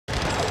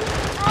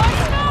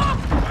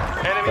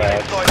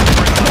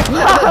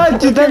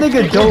Dude, that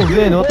nigga dove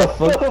in. What the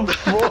fuck?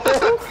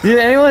 Did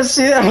anyone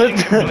see that? What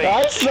the...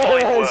 That's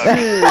not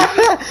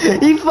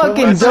shit. He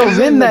fucking dove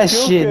in that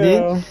shit,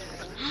 dude.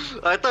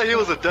 I thought he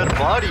was a dead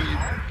body.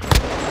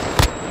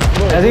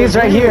 I think it's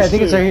right here. I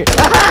think it's right here.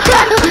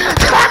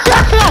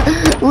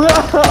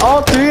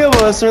 All three of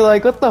us are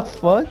like, what the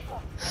fuck?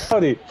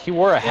 Howdy. He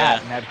wore a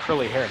hat and had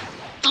curly hair.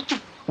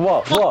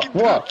 What?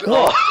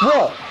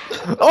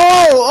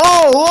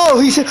 Oh!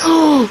 He said,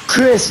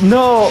 Chris,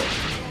 no.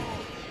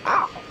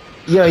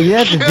 Yo, you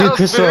have to do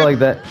Crystal like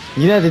that.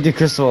 You have to do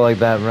Crystal like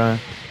that, bro.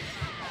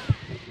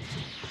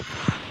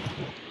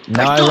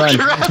 Now I run.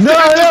 No,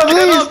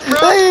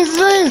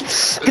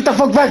 please! Get the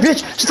fuck back,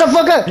 bitch! Shut the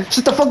fuck up!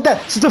 Shut the fuck down!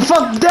 Shut the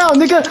fuck down,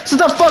 nigga! Shut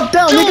the fuck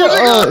down, nigga!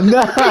 Oh,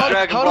 no! How do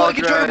I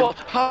get Dragon Ball?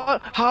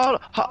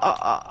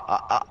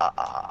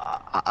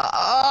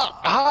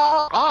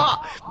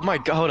 My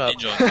God, hold up.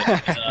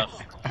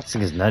 This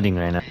thing is nutting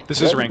right now. This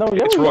is ranked.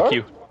 It's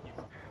Roku.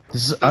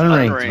 This is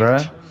unranked,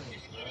 bruh.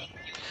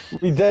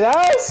 We dead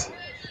ass?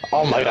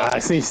 Oh my God, I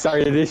see you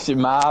started this shit,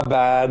 my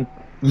bad.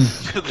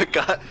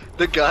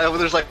 the guy over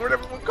there's like, where'd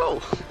everyone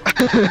go?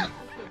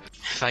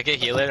 If I get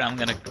healer, I'm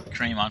gonna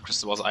cream on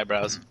Cristobal's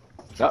eyebrows.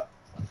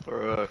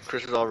 Or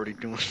Chris is already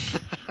doing.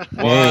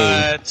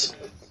 What?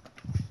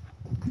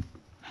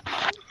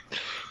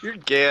 You're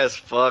gay as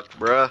fuck,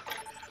 bruh.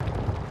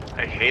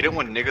 I hate it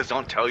when niggas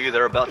don't tell you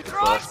they're about to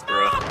bust,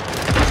 bruh.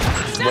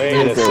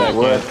 Wait a second.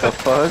 What the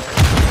fuck?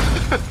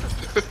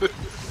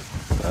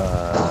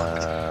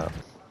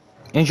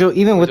 Angel,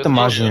 even with the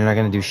Majin, you're not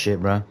gonna do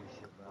shit, bro.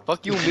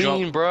 Fuck you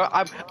mean, bro?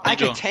 I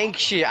can tank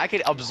shit. I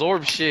can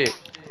absorb shit.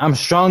 I'm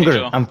stronger.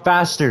 Angel. I'm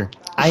faster.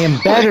 I am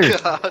better.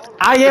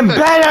 I am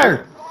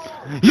better.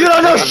 You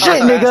don't know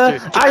shit, nigga.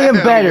 I am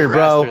better,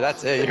 bro.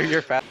 That's it.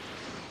 You're fast.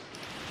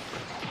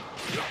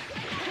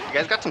 You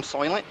guys got some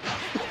Soylent?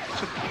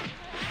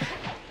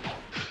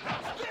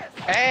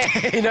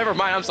 Hey, never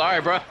mind. I'm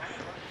sorry, bro.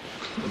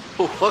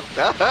 Oh, fuck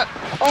that.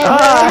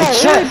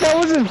 Shit. That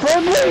wasn't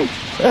friendly!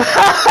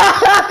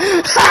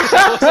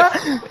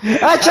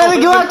 I tried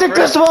to go after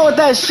Crystal with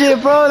that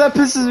shit, bro. That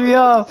pisses me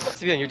off.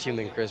 To be on your team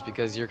then, Chris,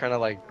 because you're kind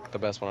of like the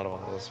best one out of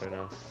all of us right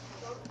now.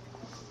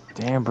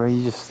 Damn, bro,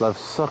 you just love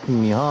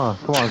sucking me, huh?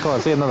 Come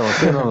on, say another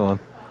one,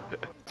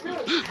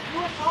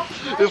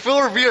 If it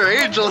were via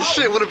Angel,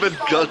 shit would have been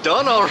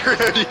done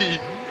already.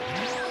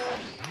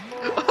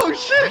 Oh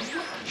shit.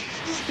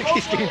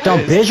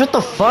 Dumb bitch, what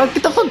the fuck?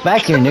 Get the fuck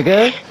back here,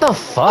 nigga. What the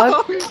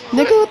fuck?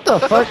 Nigga, what the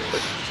fuck?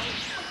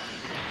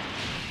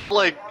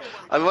 Like,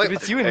 I'm like, if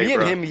it's you and me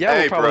and him, yeah,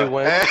 we'll probably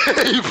win.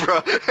 Hey,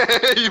 bro.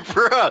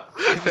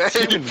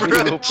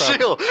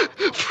 Chill.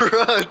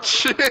 Bro,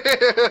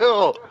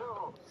 chill.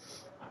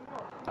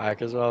 Alright,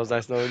 Chris, well, it was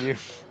nice knowing you.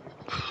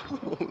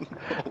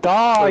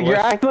 Dog, you're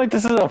acting like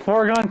this is a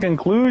foregone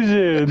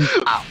conclusion.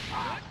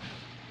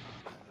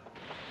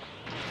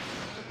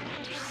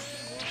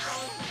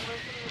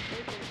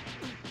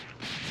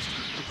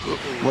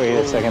 Wait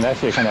a second, that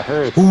shit kinda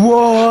hurts.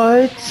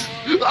 What?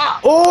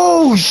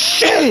 Oh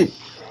shit!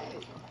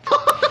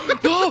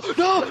 No!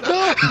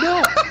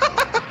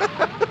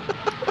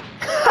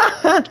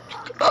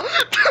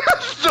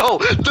 No,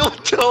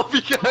 don't tell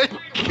me I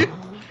can't.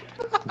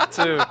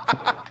 Two.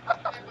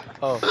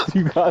 Oh.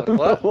 You got him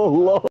What?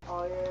 low.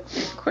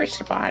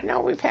 Christopher, I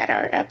know we've had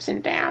our ups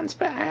and downs,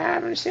 but I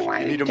haven't seen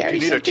why You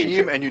need a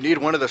team and you need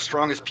one of the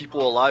strongest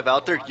people alive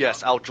out there.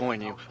 Yes, I'll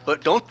join you.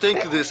 But don't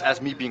think of this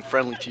as me being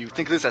friendly to you.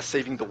 Think of this as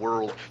saving the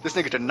world. This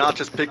nigga did not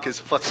just pick his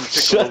fucking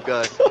Piccolo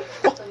guy.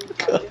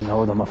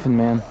 No, the Muffin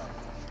Man.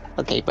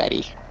 Okay,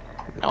 buddy.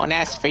 No one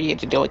asked for you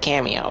to do a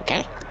cameo,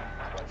 okay?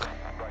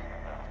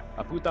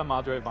 A puta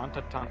madre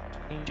vanta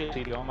tantos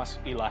idiomas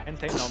y la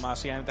gente no más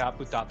siente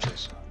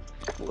aputapsis.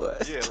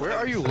 What? Yeah, Where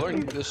are you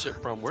learning this shit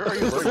from? Where are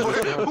you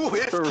learning this from? Who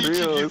is For teaching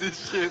real. you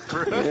this shit,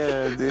 bro?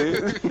 Yeah,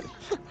 dude.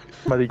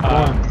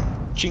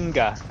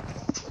 Chinga.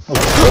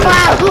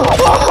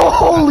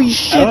 Holy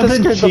shit! I don't That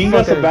think scared the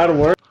chinga's fuck a bad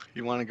word.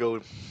 You want to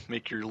go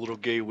make your little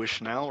gay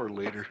wish now or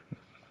later?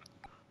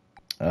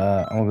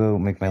 I'm gonna go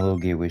make my little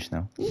gay wish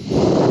now.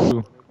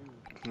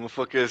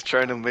 Motherfucker is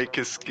trying to make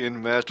his skin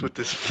match with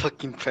his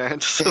fucking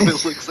pants so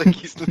it looks like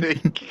he's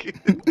naked.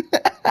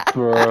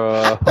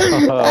 Bruh.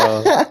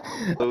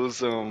 Those,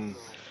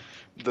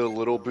 the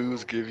little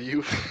boos give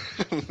you.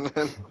 And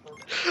then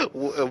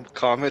a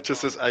comment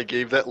just says, I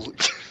gave that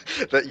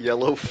that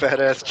yellow fat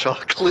ass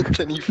chocolate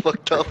and he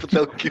fucked up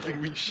without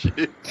giving me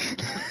shit.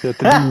 You have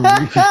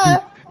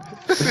to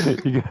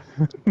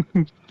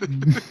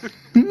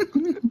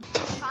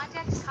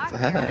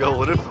Yo,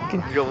 what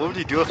would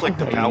you do if like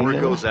the power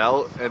goes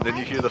out and then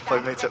you hear the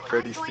Five Nights at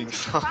Freddy's theme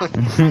song?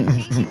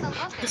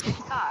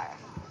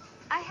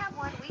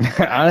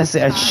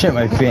 Honestly, I'd shit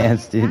my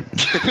pants, dude.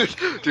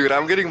 Dude,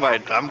 I'm getting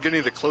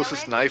the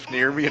closest knife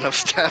near me and I'm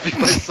stabbing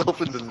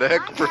myself in the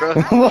neck, bro.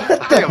 What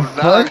the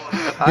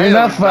fuck? You're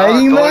not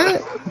fighting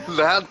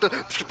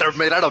that? They're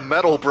made out of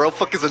metal, bro.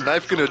 Fuck is a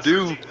knife gonna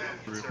do?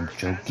 I'm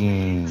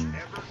joking.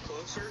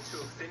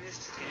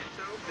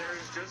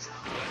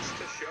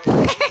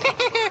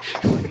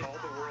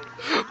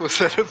 Was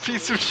that a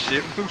piece of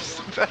shit move,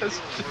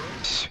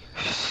 Sebastian?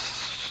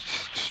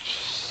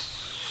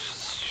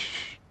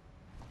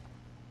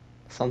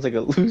 Sounds like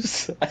a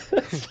loose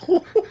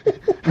asshole.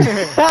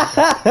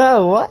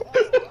 What?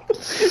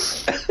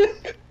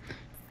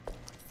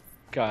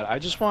 God, I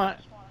just want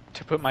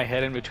to put my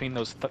head in between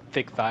those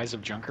thick thighs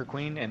of Junker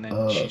Queen, and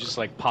then she just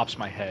like pops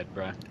my head,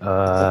 bruh.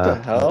 What the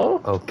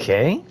hell?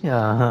 Okay.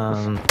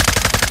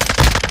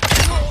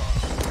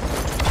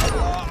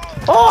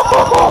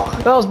 Oh,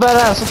 that was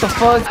badass. What the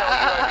fuck?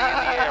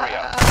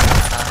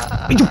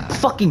 You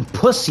fucking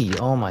pussy.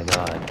 Oh my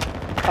god.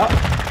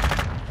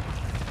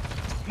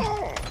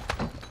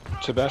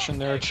 Sebastian,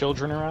 there are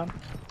children around?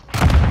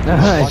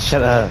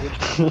 Shut up.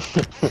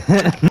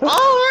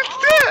 Oh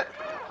shit!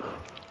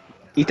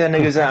 Eat that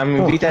nigga's ass. I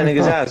mean, beat that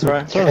nigga's ass,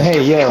 bro.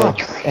 Hey yo.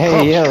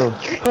 Hey yo.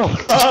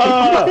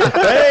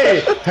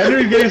 Hey!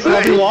 Henry's getting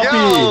sloppy woppy!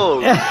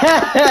 Yo!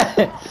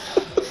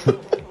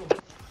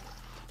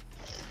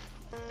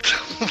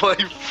 My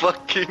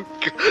fucking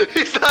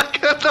he's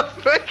not gonna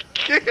make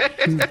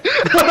it!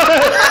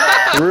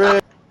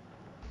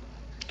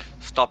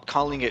 Stop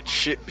calling it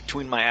shit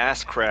between my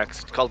ass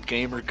cracks. It's called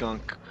gamer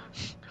gunk.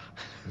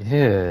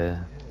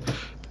 Yeah.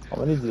 I'm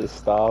gonna need you to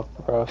stop,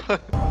 bro.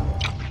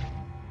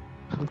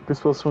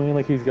 Crispell swinging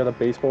like he's got a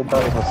baseball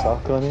bat with a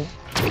sock on it.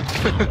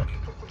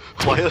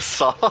 Why a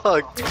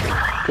sock?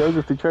 Because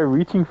if they try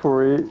reaching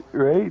for it,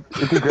 right?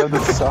 If you grab the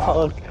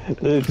sock,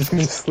 it's just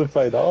gonna slip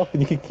right off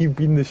and you can keep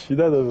beating the shit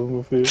out of them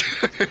with it.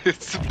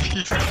 It's a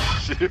piece of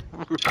shit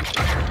move.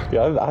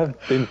 Yeah, I've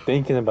been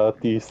thinking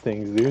about these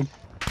things, dude.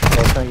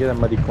 I was trying to get a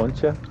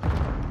mariconcha.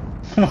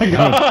 Oh my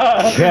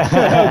god!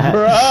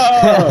 Bro!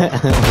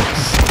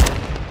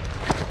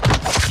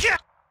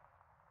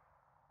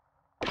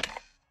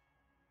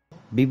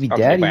 Baby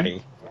Okay, daddy.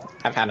 buddy.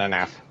 I've had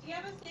enough.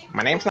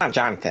 My name's not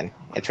Jonathan.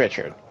 It's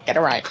Richard. Get it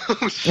right.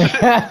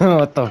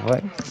 What the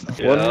fuck?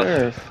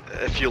 Yeah.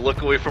 If you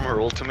look away from her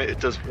ultimate,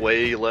 it does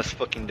way less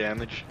fucking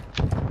damage.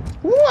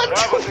 What?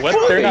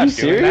 What? They're not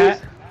doing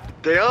that?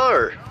 They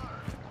are!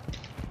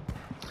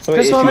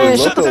 Chris, my man,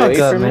 shut the fuck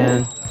up,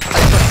 man.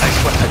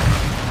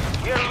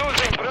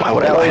 Why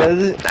would I lie?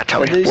 Now tell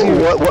me,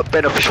 what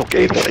beneficial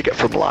gain would I get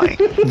from lying?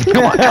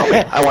 Come on, tell me.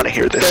 I want to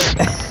hear this.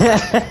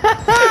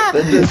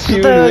 That just Shut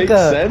even the makes fuck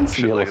up. sense.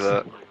 Shit like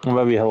that. I'm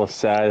about to be hella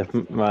sad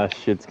if my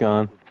shit's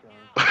gone.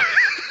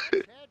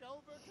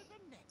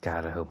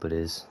 God, I hope it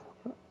is.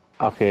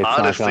 Okay, it's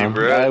Honestly, not gone.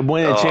 bro. It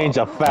wouldn't change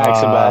a fact,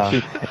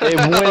 Sebastian. It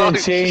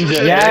wouldn't change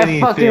Yeah,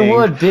 anything. I fucking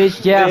would,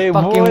 bitch. Yeah, I It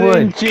fucking would.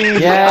 wouldn't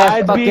change. Yeah, I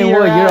I'd fucking beat would.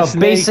 your You're a ass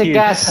basic naked.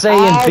 ass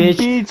saying, I'd bitch.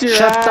 beat your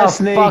Shut ass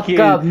the fuck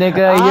naked. up,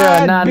 nigga. You're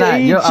I'd nah.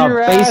 beat You're your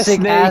a ass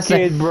basic ass.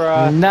 naked,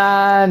 bruh.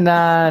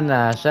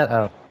 Nah. Shut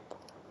up.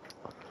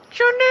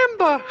 Your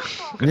number!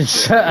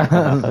 Shut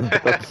up.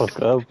 Shut the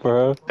fuck up,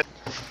 bro.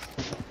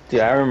 Dude,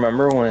 I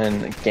remember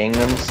when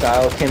Gangnam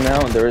Style came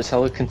out and there was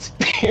hella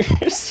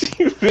conspiracy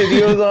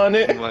videos on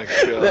it. Oh my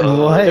god.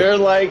 What?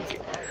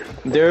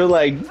 They're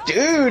like,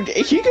 dude,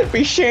 he could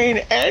be saying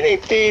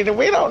anything.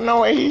 We don't know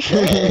what he's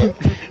saying.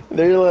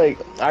 They're like,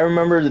 I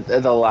remember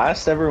the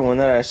last ever one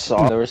that I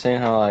saw. They were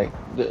saying how like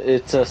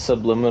it's a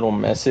subliminal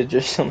message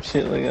or some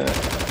shit like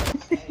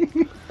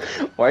that.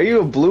 Why are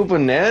you a blue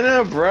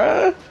banana,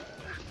 bruh?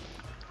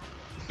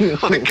 Oh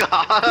my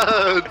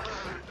god!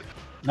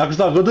 Now,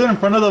 Gustav, go do it in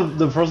front of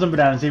the frozen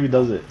banana and see if he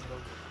does it.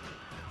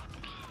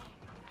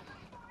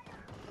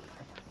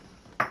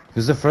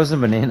 Who's the frozen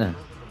banana?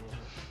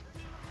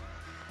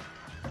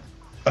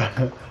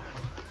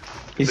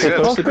 He's They got-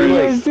 supposed to What are be you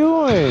like. guys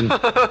doing?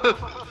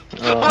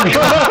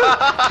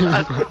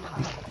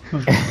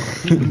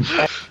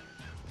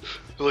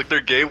 Look,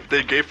 they're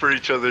gay for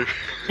each other.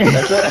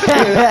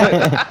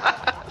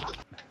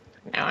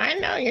 Now I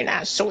know you're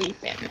not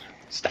sweeping.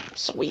 Stop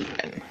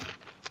sweeping.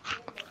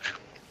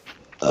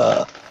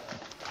 You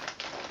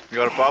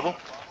got a problem?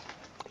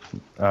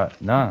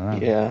 No.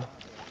 Yeah.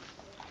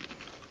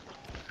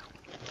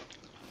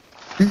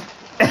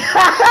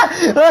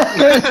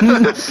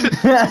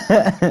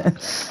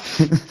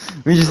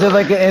 We just did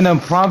like an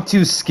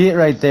impromptu skit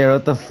right there.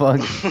 What the fuck?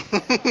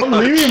 I'm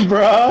leaving,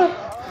 bro.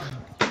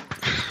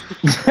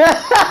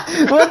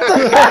 What the?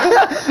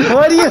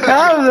 Why do you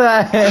have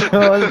that?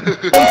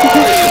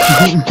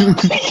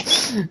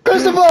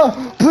 Christopher,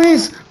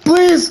 please,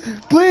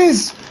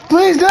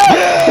 no!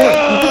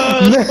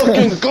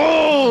 Fucking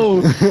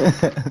go!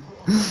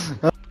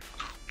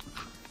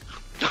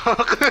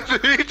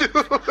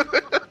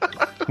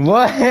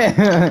 What?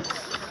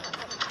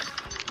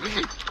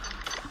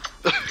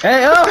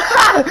 Hey, oh!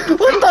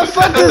 What the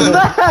fuck is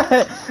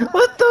that?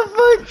 What the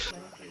fuck?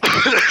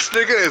 This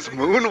nigga is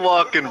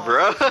moonwalking,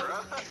 bruh.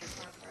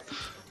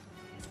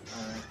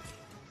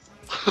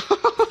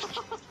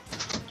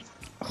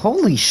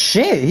 Holy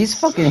shit, he's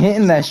fucking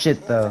hitting that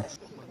shit though.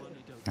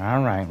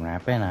 Alright,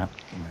 wrapping up.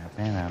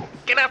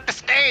 Get off the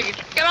stage!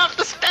 Get off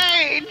the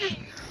stage!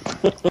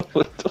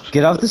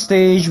 Get off the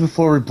stage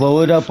before we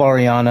blow it up,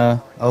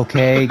 Ariana.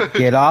 Okay,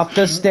 get off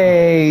the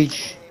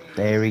stage.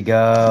 There we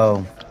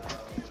go.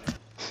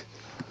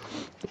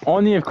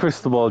 Only if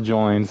Cristobal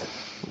joins.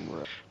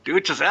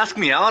 Dude, just ask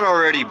me out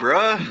already,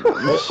 bruh.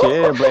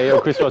 Shit, bro.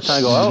 Yo, Chris was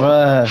trying to go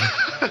out. Bruh.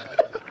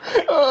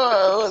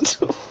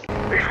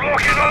 He's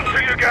locking onto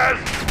you guys.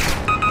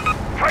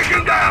 Take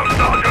him down,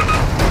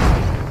 Sergeant.